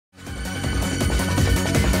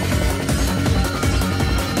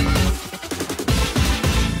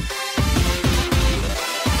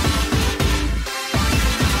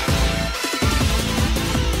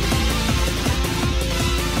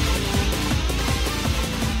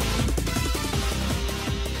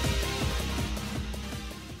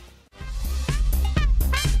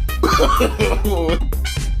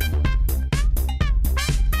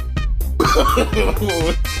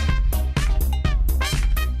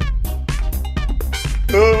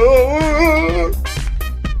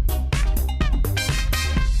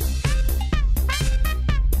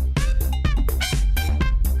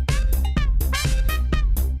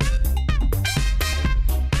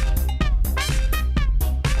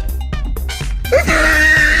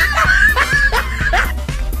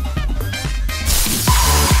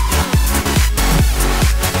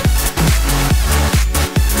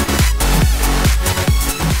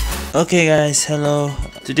Okay guys, hello.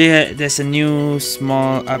 Today there's a new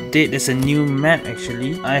small update. There's a new map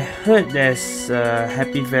actually. I heard there's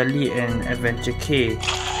Happy Valley and Adventure K,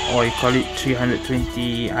 or you call it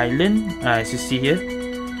 320 Island, as you see here.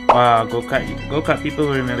 Wow, go-kart people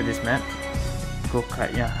will remember this map.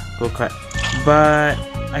 Go-kart, yeah, go-kart. But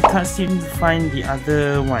I can't seem to find the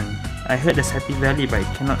other one. I heard there's Happy Valley, but I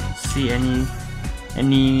cannot see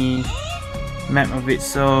any map of it.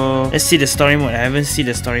 So let's see the story mode. I haven't seen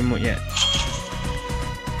the story mode yet.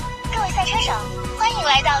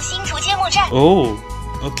 Oh,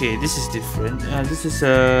 okay, this is different. This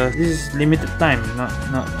is limited time, not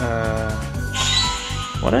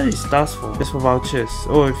what are these stars for? Just for vouchers.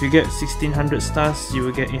 Oh, if you get 1600 stars, you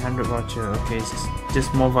will get 800 voucher. Okay, it's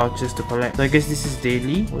just more vouchers to collect. So I guess this is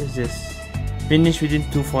daily. What is this? Finish within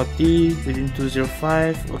 240, within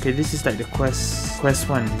 205. Okay, this is like the quest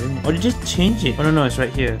 1, isn't it? Or did you just change it? Oh no, it's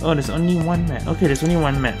right here. Oh, there's only one map. Okay, there's only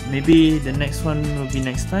one map. Maybe the next one will be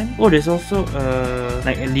next time. Oh, there's also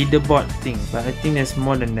like a leaderboard thing, but I think there's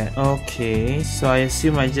more than that. Okay, so I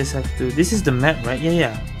assume I just have to. This is the map, right?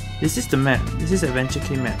 Yeah. This is the map. This is Adventure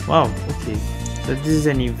K map. Wow. Okay. So this is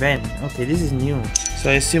an event. Okay, this is new.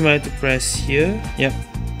 So I assume I have to press here. Yep.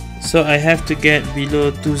 So I have to get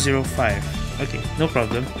below 205. Okay, no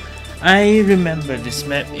problem. I remember this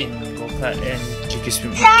map in GKART and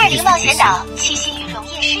GKART. 320冒险岛，栖息于溶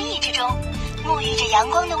液诗意之中，沐浴着阳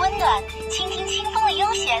光的温暖，倾听清风的悠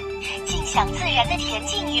闲，尽享自然的恬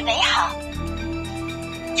静与美好。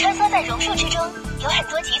穿梭在榕树之中，有很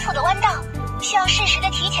多急促的弯道，需要适时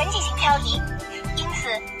的提前进行漂移，因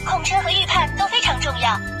此控车和预判都非常重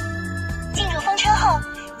要。进入风车后，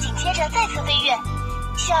紧接着再次飞跃，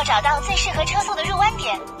需要找到最适合车速的入弯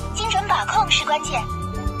点。 精准把控是关键。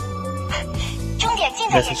终点近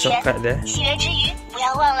在眼前，喜悦之余，不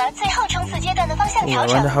要忘了最后冲刺阶段的方向调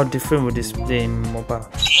整。I wonder how different would this play in mobile?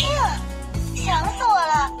 想死我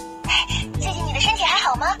了！最近你的身体还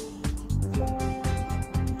好吗？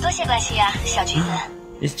多谢关心啊，小橘子。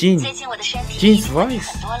It's Jean. 最近我的身体已经好很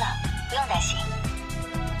多了，不用担心。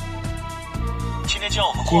今天叫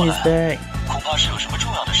我们过来，恐怕是有什么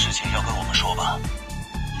重要的事情要跟我们说吧。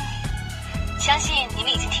 相信你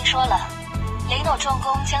们已经听说了，雷诺重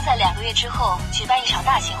工将在2个月之后举办一场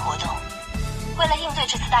大型活动。为了应对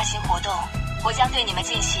这次大型活动，我将对你们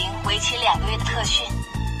进行为期2个月的特训。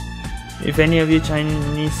If any of you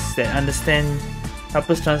Chinese that understand,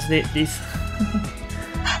 help us translate this.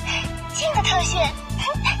 新的特训，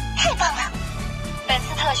太棒了！本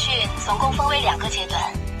次特训总共分为2个阶段。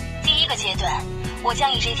第一个阶段，我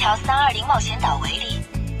将以这条320冒险岛为例。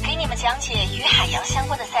 给你们讲解与海洋相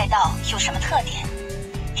关的赛道有什么特点。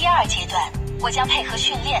第2阶段，我将配合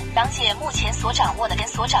训练，讲解目前所掌握的跟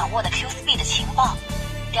所掌握的 Q Speed 的情报。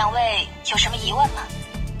2位有什么疑问吗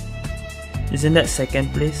 ？Isn't that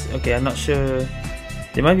second place? Okay, I'm not sure.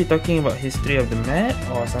 They might be talking about history of the map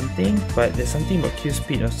or something, but there's something about Q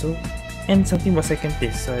Speed also, and something about second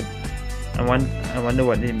place. So I wonder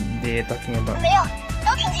what they're talking about. 没有，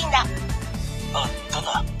都挺近的。等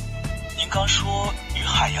等，您刚说。 与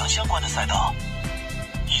海洋相关的赛道，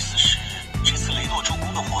意思是这次雷诺重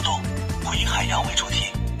工的活动会以海洋为主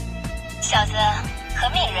题。小子，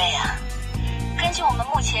很敏锐啊！根据我们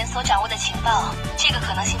目前所掌握的情报，这个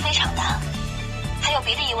可能性非常大。还有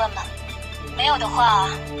别的疑问吗？没有的话，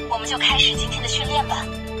我们就开始今天的训练吧。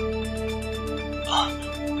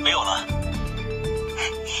没有了。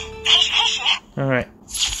开始。All right.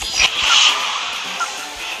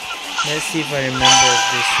 Let's see if I remember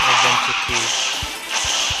this adventure key.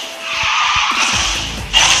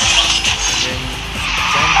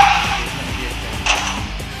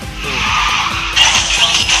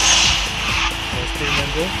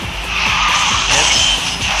 Remember? Yep.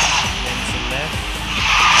 Then some left.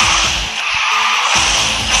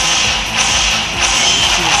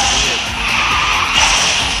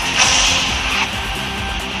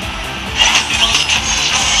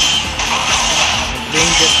 I'm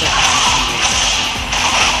playing just like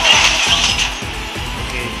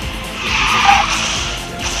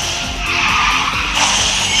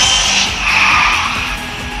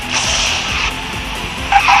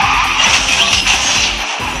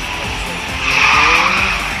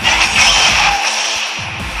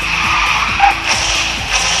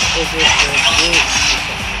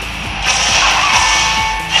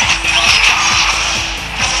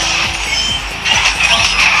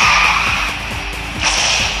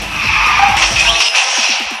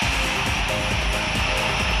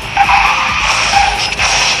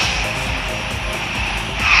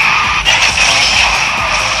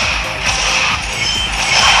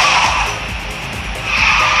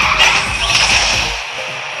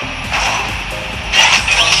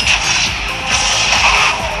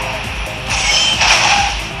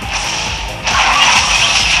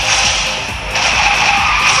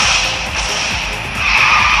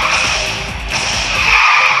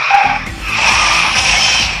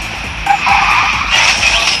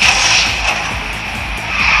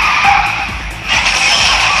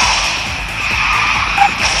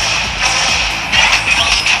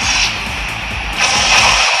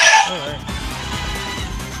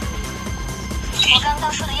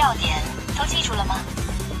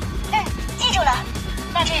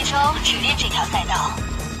只练这条赛道，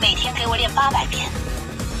每天给我练800遍。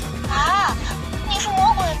啊，你是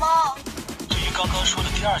魔鬼吗？对于刚刚说的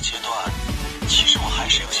第2阶段，其实我还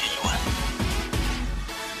是有些疑问。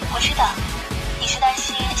我知道，你是担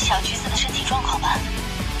心小橘子的身体状况吧？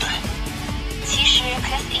对。其实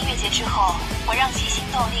Class 音乐节之后，我让极星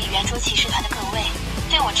动力圆桌骑士团的各位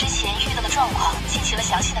对我之前遇到的状况进行了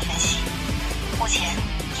详细的分析，目前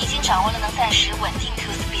已经掌握了能暂时稳定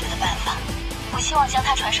Q Speed 的办法。我希望将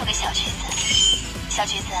它传授给小橘子。小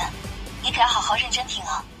橘子，你可要好好认真听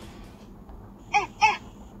哦。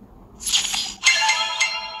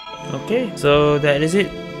Okay, so that is it.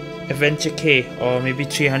 Adventure K, or maybe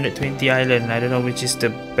 320 Island. I don't know which is the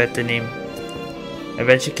better name.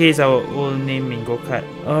 Adventure K is our old name in GKART.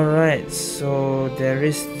 Alright, so there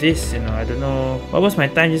is this, I don't know. What was my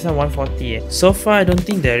time just now? 140. So far, I don't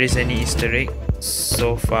think there is any Easter egg.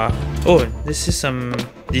 So far. Oh, this is some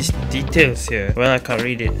these details here. Well, I can't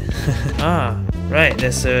read it. Right.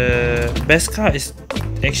 There's a best car is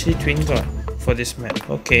actually twin car for this map.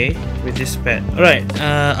 Okay, with this pet. Alright.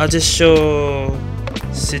 I'll just show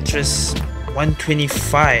Citrus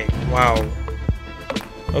 125. Wow.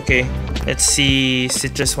 Okay. Let's see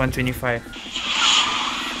Citrus 125.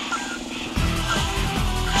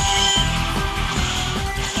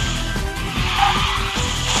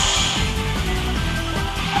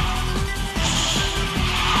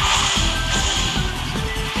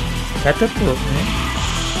 Catapult, man.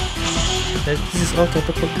 This is all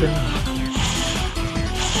catapult turn.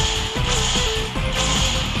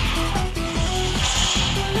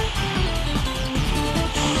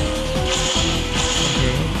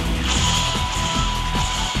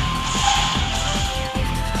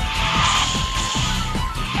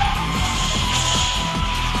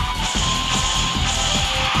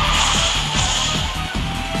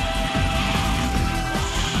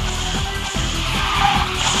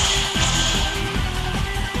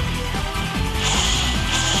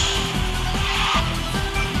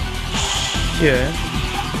 Here.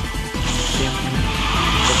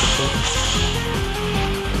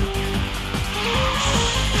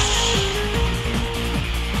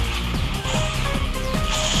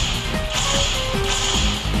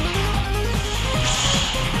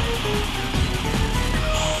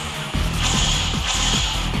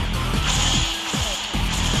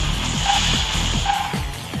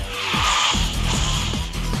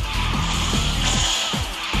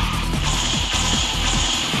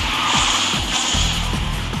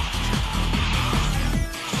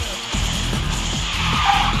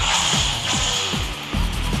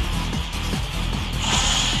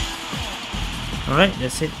 Alright,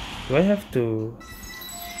 that's it. Do I have to...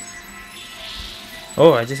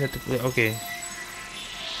 Oh, I just have to put... Okay.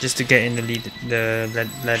 Just to get in the lead, the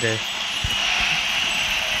ladder.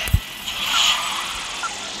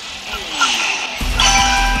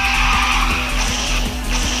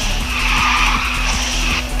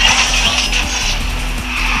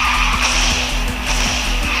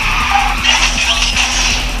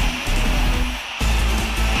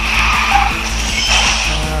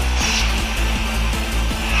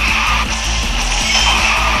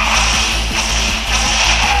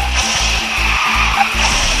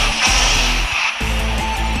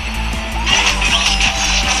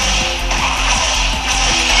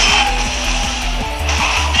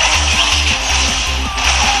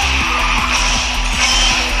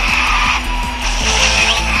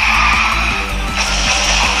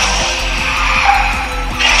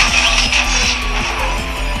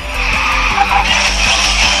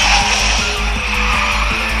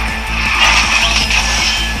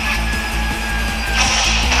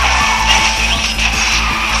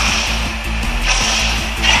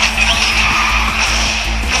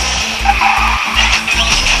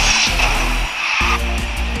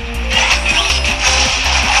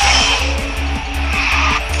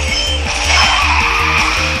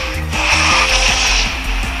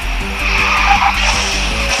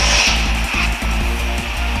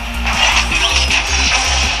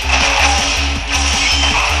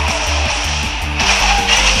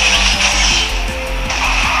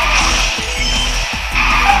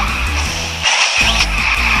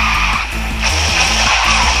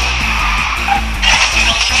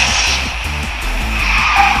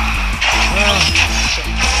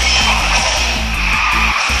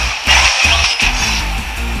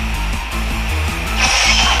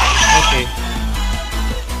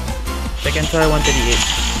 second try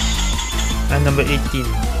 138. And number 18.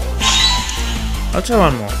 I'll try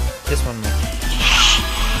one more. Just one more.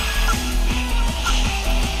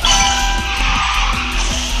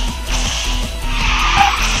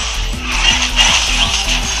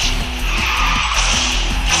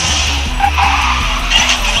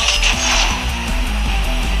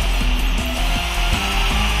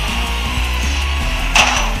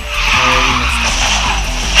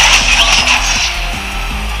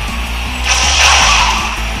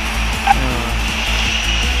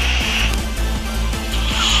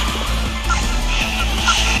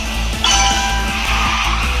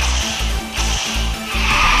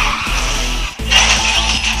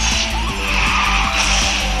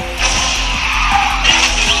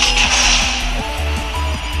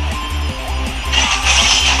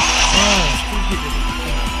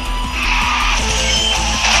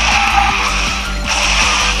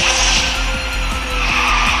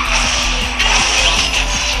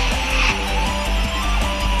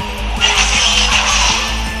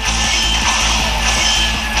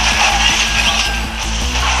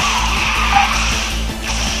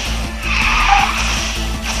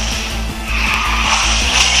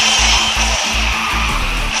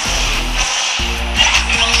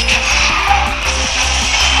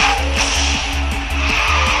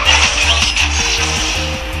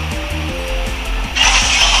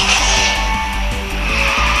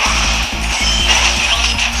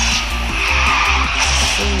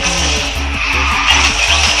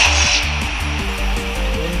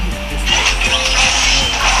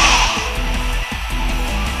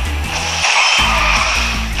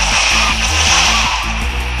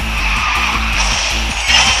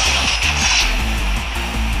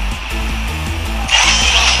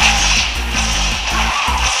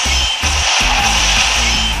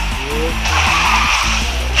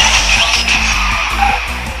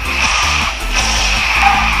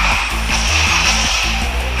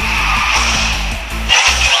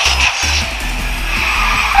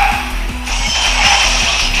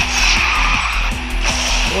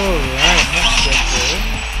 Alright, much better.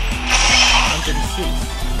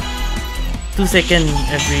 136. 2 seconds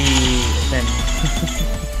every attempt.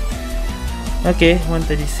 Okay,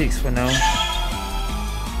 136 for now.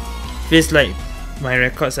 Feels like my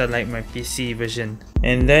records are like my PC version.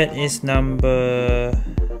 And that is number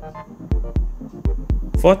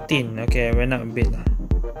 14. Okay, I went up a bit.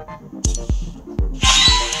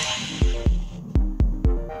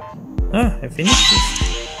 I finished this.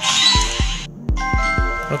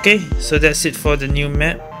 Okay, so that's it for the new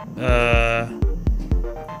map.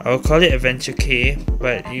 I'll call it Adventure K,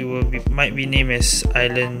 but it might be named as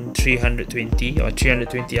Island 320 or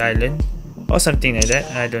 320 Island or something like that.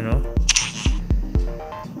 I don't know.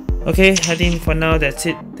 Okay, I think for now that's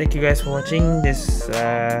it. Thank you guys for watching this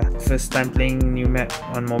first time playing new map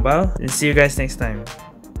on mobile, and see you guys next time.